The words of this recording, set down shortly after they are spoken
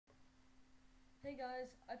Hey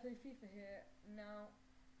guys, I play FIFA here. Now,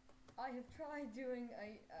 I have tried doing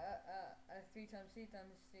a 3 times C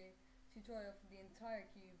times C tutorial for the entire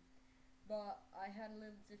cube, but I had a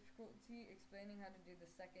little difficulty explaining how to do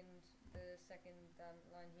the second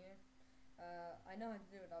line here. I know how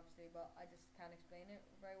to do it obviously, but I just can't explain it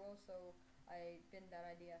very well, so I binned that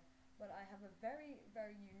idea. But I have a very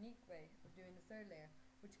unique way of doing the third layer,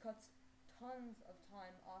 which cuts tons of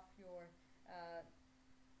time off your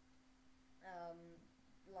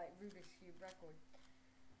like Rubik's cube record.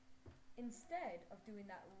 Instead of doing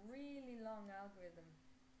that really long algorithm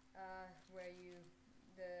where you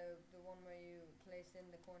the one where you place in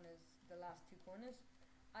the corners, the last two corners,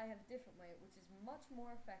 I have a different way which is much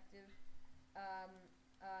more effective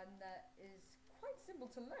and that is quite simple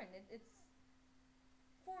to learn. It's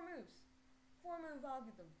 4 move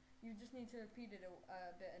algorithm. You just need to repeat it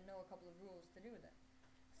a bit and know a couple of rules to do with it.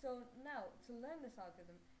 So now, to learn this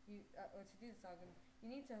algorithm, or to do this algorithm, you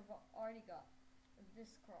need to have already got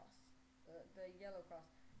this cross, the yellow cross.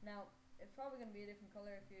 Now, it's probably going to be a different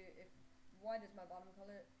color if white is my bottom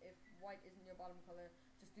color. If white isn't your bottom color,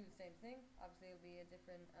 just do the same thing. Obviously, it'll be a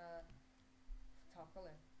different top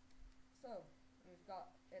color. So, we've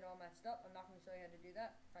got it all matched up. I'm not going to show you how to do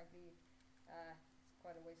that. Frankly, it's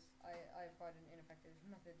quite a waste. I have quite an ineffective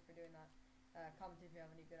method for doing that. Comment if you have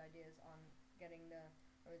any good ideas on getting the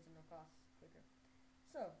original cross quicker.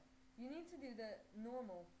 So, you need to do the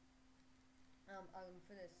normal algorithm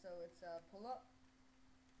for this. So it's pull up.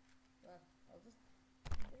 I'll just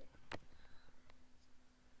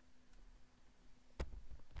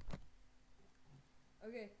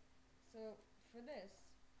okay. So for this,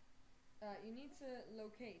 you need to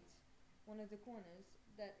locate one of the corners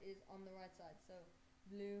that is on the right side. So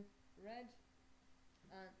blue, red,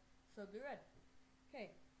 and so blue, red.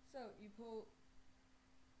 Okay. So you pull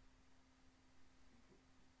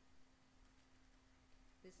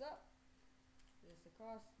this up, this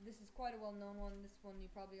across. This is quite a well-known one. This one you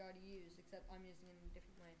probably already used, except I'm using it in a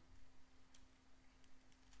different way.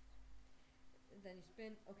 Then you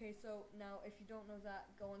spin. Okay, so now if you don't know that,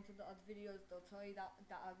 go into the other videos. They'll tell you that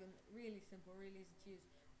algorithm. Really simple, really easy to use.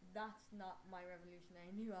 That's not my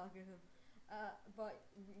revolutionary new algorithm. But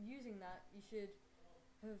using that, you should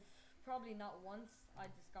have probably not once. I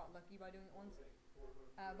just got lucky by doing it once.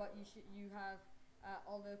 But you have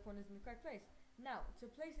all the corners in the correct place. Now, to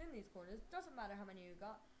place in these corners, doesn't matter how many you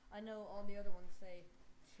got. I know all the other ones say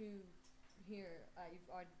 2 here, you've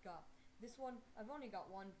already got. This one, I've only got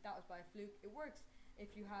 1, that was by a fluke. It works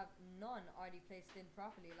if you have none already placed in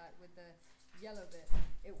properly, like with the yellow bit.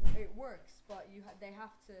 It works, but they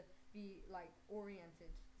have to be like oriented,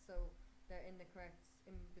 so they're in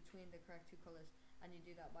between the correct 2 colors, and you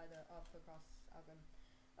do that by the up across algorithm.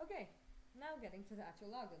 Okay, now getting to the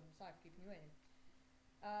actual algorithm. Sorry for keeping you waiting.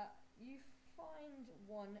 You find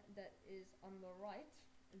one that is on the right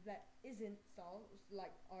that isn't solved,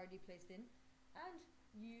 like already placed in, and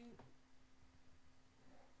you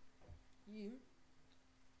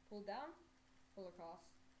pull down, pull across,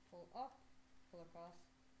 pull up, pull across,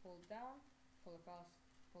 pull down, pull across,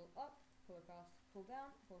 pull up, pull across, pull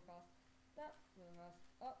down, pull across, down, pull across,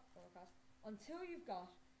 up, pull across, until you've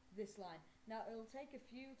got this line. Now it'll take a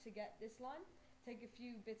few to get this line. Take a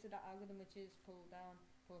few bits of that algorithm, which is pull down,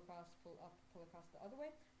 pull across, pull up, pull across the other way.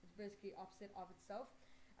 It's basically opposite of itself.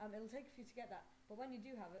 It'll take a few to get that, but when you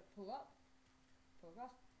do have it, pull up, pull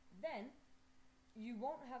across, then you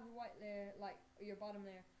won't have the white layer, like your bottom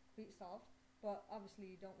layer, completely solved, but obviously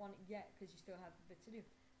you don't want it yet because you still have a bit to do.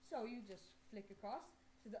 So you just flick across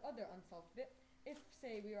to the other unsolved bit. If,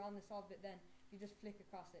 say, we were on the solved bit, then you just flick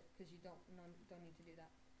across it because you don't need to do that.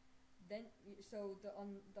 Then so the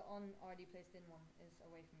already placed in one is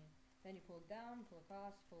away from you. Then you pull down, pull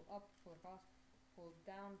across, pull up, pull across, pull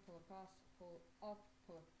down, pull across, pull up,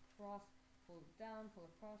 pull across, pull down,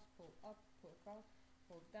 pull across, pull up, pull across,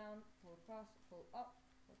 pull down, pull across, pull up,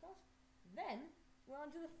 pull across. Then we're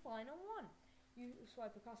on to the final one. You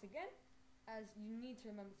swipe across again, as you need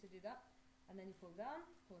to remember to do that, and then you pull down,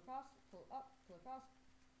 pull across, pull up, pull across,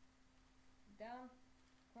 down,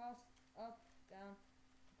 across, up, down,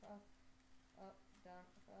 across, up, down,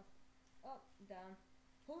 across, up, down,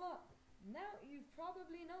 pull up. Now you've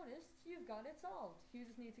probably noticed you've got it solved. You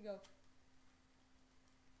just need to go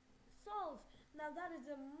solve. Now that is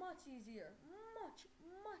a much easier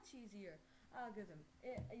algorithm.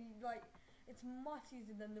 It's much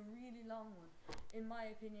easier than the really long one, in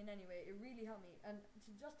my opinion anyway. It really helped me. And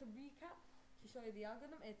just to recap, to show you the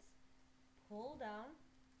algorithm, it's pull down,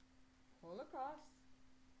 pull across,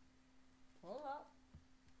 pull up,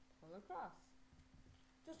 pull across.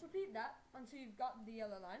 Just repeat that until you've got the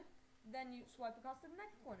yellow line. Then you swipe across to the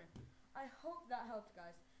next corner. I hope that helped,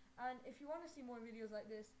 guys. And if you want to see more videos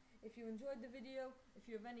like this, if you enjoyed the video, if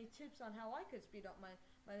you have any tips on how I could speed up my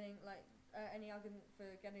thing, like any algorithm for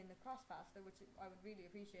getting the cross faster, which I would really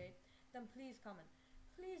appreciate, then please comment.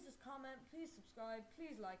 Please just comment, please subscribe,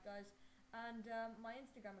 please like, guys. And my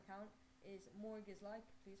Instagram account is morgislike.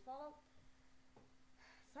 Please follow.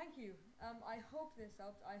 Thank you. I hope this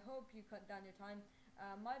helped. I hope you cut down your time.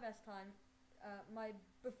 My best time,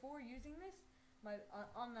 before using this,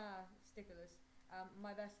 on the sticker list,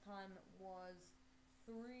 my best time was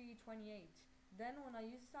 3:28. Then when I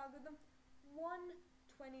use this algorithm,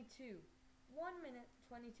 1:22. 1 minute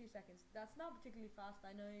 22 seconds. That's not particularly fast.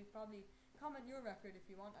 I know you probably comment your record if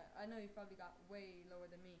you want. I know you've probably got way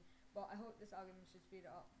lower than me, but I hope this algorithm should speed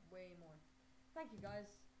it up way more. Thank you,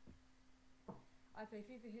 guys. I play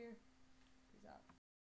FIFA here. Peace out.